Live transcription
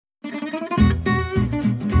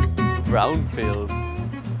Brownfield.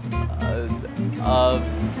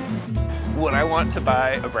 Would I want to buy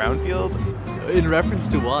a brownfield? In reference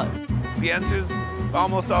to what? The answer is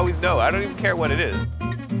almost always no. I don't even care what it is.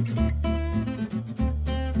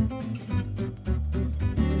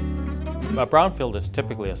 A brownfield is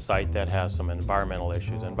typically a site that has some environmental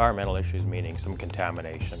issues. Environmental issues meaning some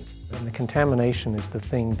contamination. And the contamination is the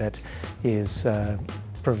thing that is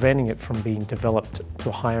preventing it from being developed to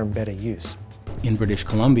a higher and better use. In British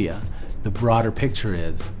Columbia, the broader picture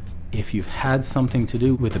is if you've had something to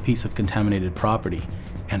do with a piece of contaminated property,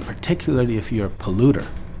 and particularly if you're a polluter,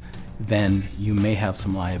 then you may have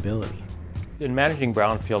some liability. In managing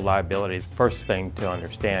brownfield liability, the first thing to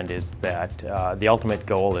understand is that the ultimate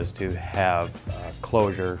goal is to have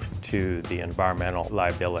closure to the environmental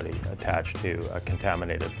liability attached to a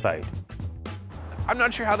contaminated site. I'm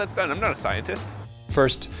not sure how that's done. I'm not a scientist.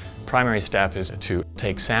 First primary step is to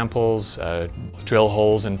take samples, drill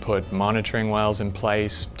holes and put monitoring wells in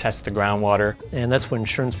place, test the groundwater. And that's when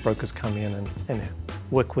insurance brokers come in and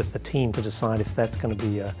work with the team to decide if that's going to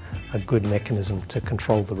be a good mechanism to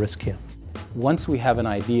control the risk here. Once we have an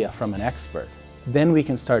idea from an expert, then we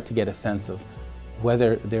can start to get a sense of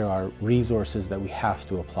whether there are resources that we have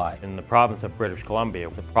to apply. In the province of British Columbia,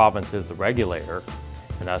 the province is the regulator,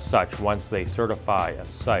 and as such, once they certify a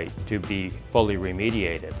site to be fully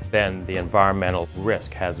remediated, then the environmental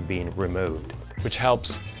risk has been removed. Which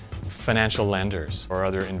helps financial lenders or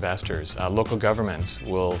other investors. Local governments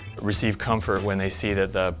will receive comfort when they see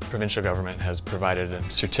that the provincial government has provided a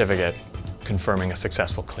certificate confirming a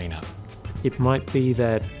successful cleanup. It might be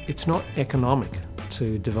that it's not economic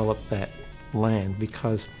to develop that land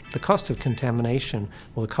because the cost of contamination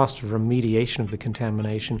or the cost of remediation of the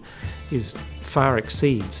contamination far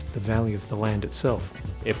exceeds the value of the land itself.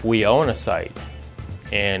 If we own a site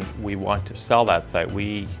and we want to sell that site,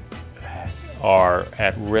 we are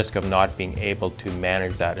at risk of not being able to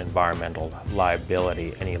manage that environmental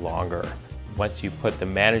liability any longer. Once you put the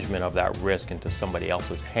management of that risk into somebody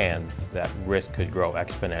else's hands, that risk could grow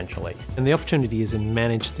exponentially. And the opportunity is in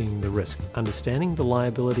managing the risk, understanding the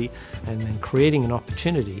liability, and then creating an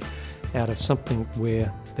opportunity out of something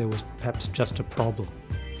where there was perhaps just a problem.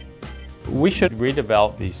 We should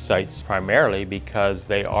redevelop these sites primarily because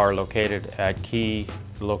they are located at key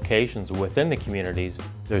locations within the communities.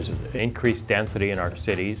 There's increased density in our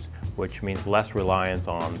cities, which means less reliance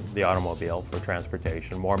on the automobile for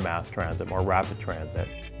transportation, more mass transit, more rapid transit.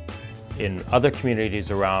 In other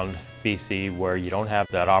communities around BC where you don't have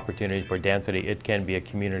that opportunity for density, it can be a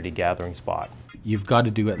community gathering spot. You've got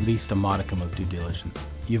to do at least a modicum of due diligence.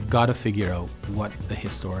 You've got to figure out what the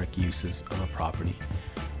historic uses of a property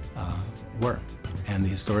were. And the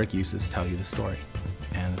historic uses tell you the story.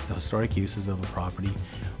 And if the historic uses of a property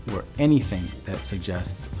were anything that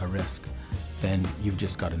suggests a risk, then you've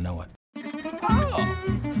just got to know it.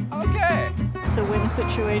 Oh, okay. It's a win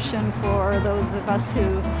situation for those of us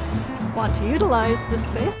who want to utilize the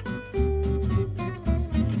space.